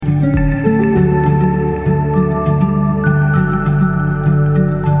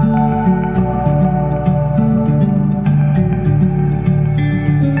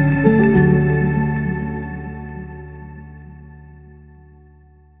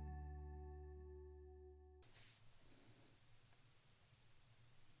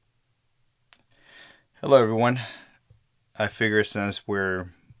Hello, everyone. I figure since we're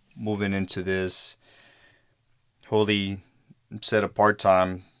moving into this holy set apart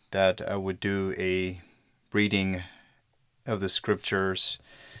time, that I would do a reading of the scriptures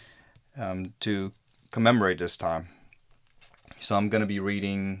to commemorate this time. So I'm going to be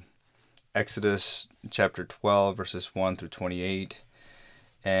reading Exodus chapter 12, verses 1 through 28,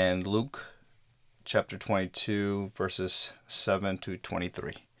 and Luke chapter 22, verses 7 to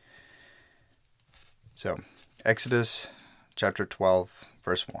 23. So, Exodus chapter 12,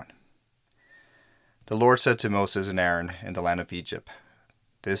 verse 1. The Lord said to Moses and Aaron in the land of Egypt,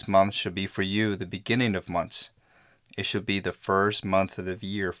 "This month shall be for you the beginning of months. It shall be the first month of the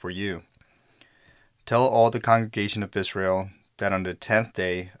year for you. Tell all the congregation of Israel that on the 10th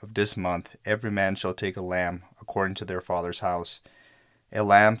day of this month every man shall take a lamb according to their father's house, a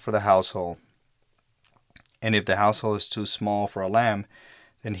lamb for the household. And if the household is too small for a lamb,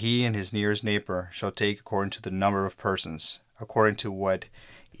 then he and his nearest neighbor shall take according to the number of persons. According to what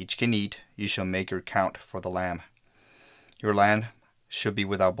each can eat, you shall make your count for the lamb. Your lamb should be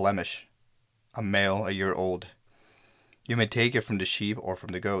without blemish, a male a year old. You may take it from the sheep or from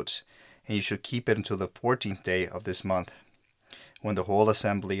the goats, and you shall keep it until the 14th day of this month, when the whole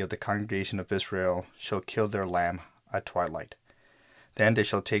assembly of the congregation of Israel shall kill their lamb at twilight. Then they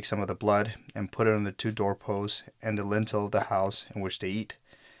shall take some of the blood and put it on the two doorposts and the lintel of the house in which they eat.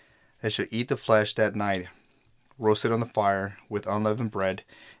 They shall eat the flesh that night, roasted on the fire with unleavened bread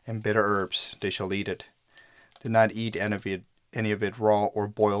and bitter herbs. They shall eat it. Do not eat any of it raw or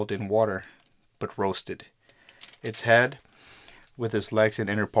boiled in water, but roasted. Its head with its legs and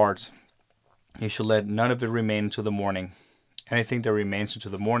inner parts. You shall let none of it remain until the morning. Anything that remains until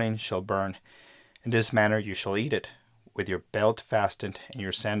the morning shall burn. In this manner you shall eat it, with your belt fastened and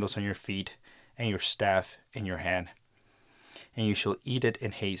your sandals on your feet and your staff in your hand. And you shall eat it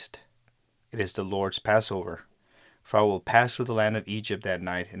in haste. It is the Lord's Passover. For I will pass through the land of Egypt that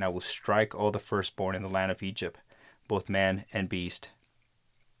night, and I will strike all the firstborn in the land of Egypt, both man and beast.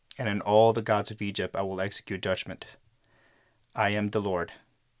 And in all the gods of Egypt I will execute judgment. I am the Lord.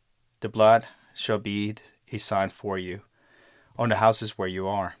 The blood shall be a sign for you on the houses where you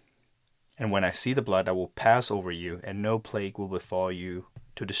are. And when I see the blood, I will pass over you, and no plague will befall you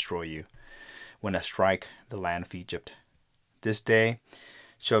to destroy you, when I strike the land of Egypt. This day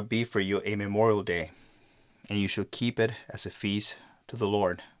shall be for you a memorial day, and you shall keep it as a feast to the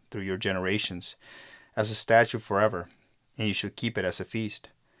Lord through your generations, as a statute forever, and you shall keep it as a feast.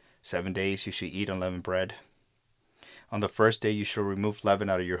 7 days you shall eat unleavened bread. On the first day you shall remove leaven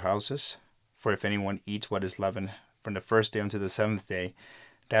out of your houses, for if anyone eats what is leavened from the first day until the 7th day,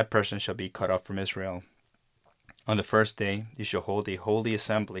 that person shall be cut off from Israel. On the first day you shall hold a holy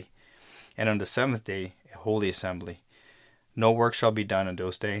assembly, and on the 7th day a holy assembly. No work shall be done on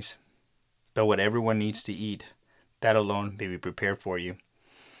those days, but what everyone needs to eat, that alone may be prepared for you.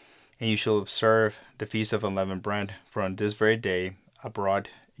 And you shall observe the feast of unleavened bread, for on this very day I brought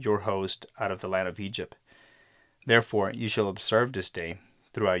your host out of the land of Egypt. Therefore you shall observe this day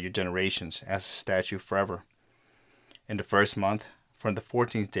throughout your generations as a statute forever. In the first month, from the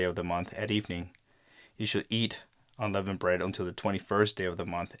 14th day of the month at evening, you shall eat unleavened bread until the 21st day of the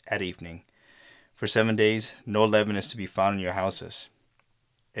month at evening. For 7 days no leaven is to be found in your houses.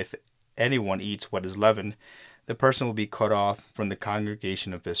 If anyone eats what is leavened, the person will be cut off from the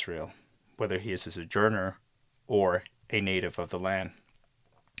congregation of Israel, whether he is a sojourner or a native of the land.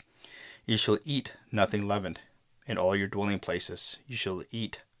 You shall eat nothing leavened. In all your dwelling places you shall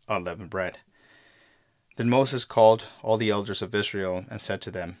eat unleavened bread. Then Moses called all the elders of Israel and said to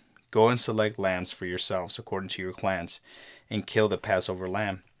them, Go and select lambs for yourselves according to your clans, and kill the Passover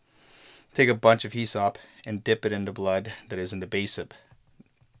lamb. Take a bunch of hyssop and dip it in the blood that is in the basin,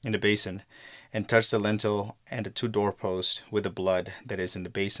 and touch the lintel and the two doorposts with the blood that is in the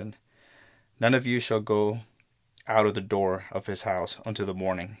basin. None of you shall go out of the door of his house until the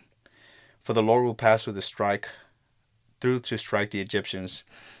morning. For the Lord will pass through to strike the Egyptians,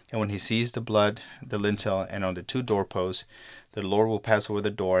 and when he sees the blood, the lintel, and on the two doorposts, the Lord will pass over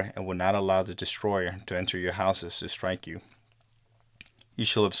the door and will not allow the destroyer to enter your houses to strike you. You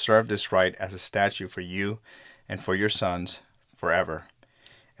shall observe this rite as a statute for you and for your sons forever.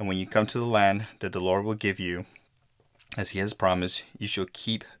 And when you come to the land that the Lord will give you, as he has promised, you shall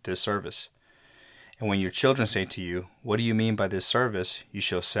keep this service. And when your children say to you, What do you mean by this service? You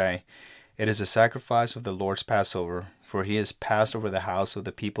shall say, It is a sacrifice of the Lord's Passover, for he has passed over the house of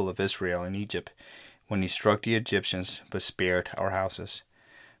the people of Israel in Egypt, when he struck the Egyptians, but spared our houses.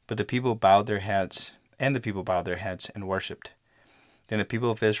 But the people bowed their heads, and worshipped. Then the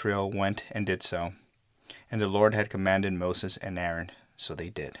people of Israel went and did so, and the Lord had commanded Moses and Aaron, so they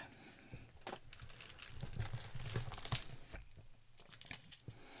did.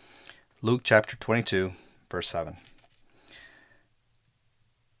 Luke chapter 22, verse 7.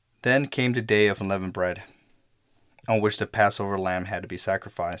 Then came the day of unleavened bread, on which the Passover lamb had to be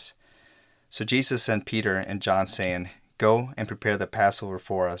sacrificed. So Jesus sent Peter and John, saying, Go and prepare the Passover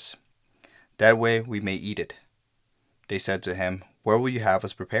for us. That way we may eat it. They said to him, Where will you have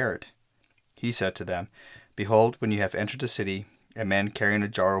us prepare it? He said to them, Behold, when you have entered the city, a man carrying a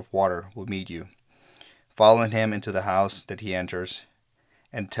jar of water will meet you. Follow him into the house that he enters,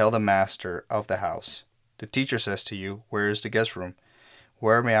 and tell the master of the house, The teacher says to you, Where is the guest room?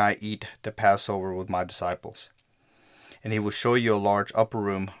 Where may I eat the Passover with my disciples? And he will show you a large upper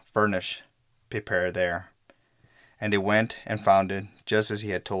room furnished. Prepare there. And they went and found it just as he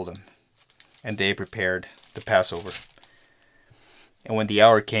had told them. And they prepared the Passover. And when the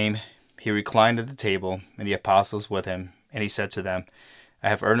hour came, he reclined at the table, and the apostles with him. And he said to them, I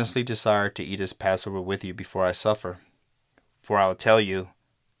have earnestly desired to eat this Passover with you before I suffer. For I will tell you,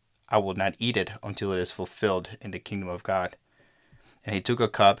 I will not eat it until it is fulfilled in the kingdom of God. And he took a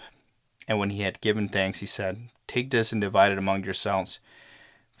cup, and when he had given thanks, he said, Take this and divide it among yourselves.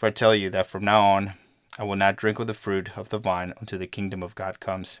 For I tell you that from now on I will not drink of the fruit of the vine until the kingdom of God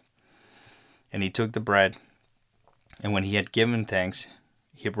comes. And he took the bread, and when he had given thanks,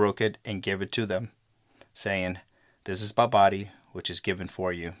 he broke it and gave it to them, saying, This is my body, which is given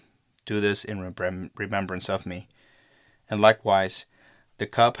for you. Do this in remembrance of me. And likewise, the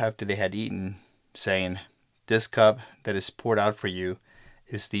cup after they had eaten, saying, This cup that is poured out for you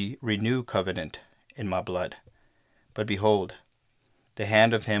is the renewed covenant in my blood. But behold, the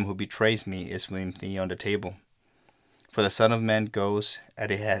hand of him who betrays me is with me on the table. For the Son of Man goes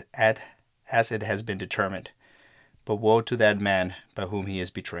as it has been determined, but woe to that man by whom he is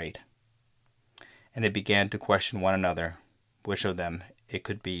betrayed. And they began to question one another, which of them it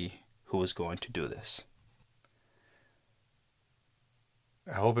could be who was going to do this.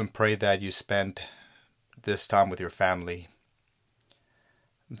 I hope and pray that you spent this time with your family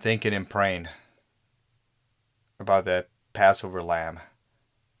thinking and praying about that Passover lamb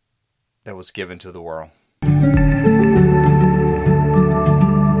that was given to the world.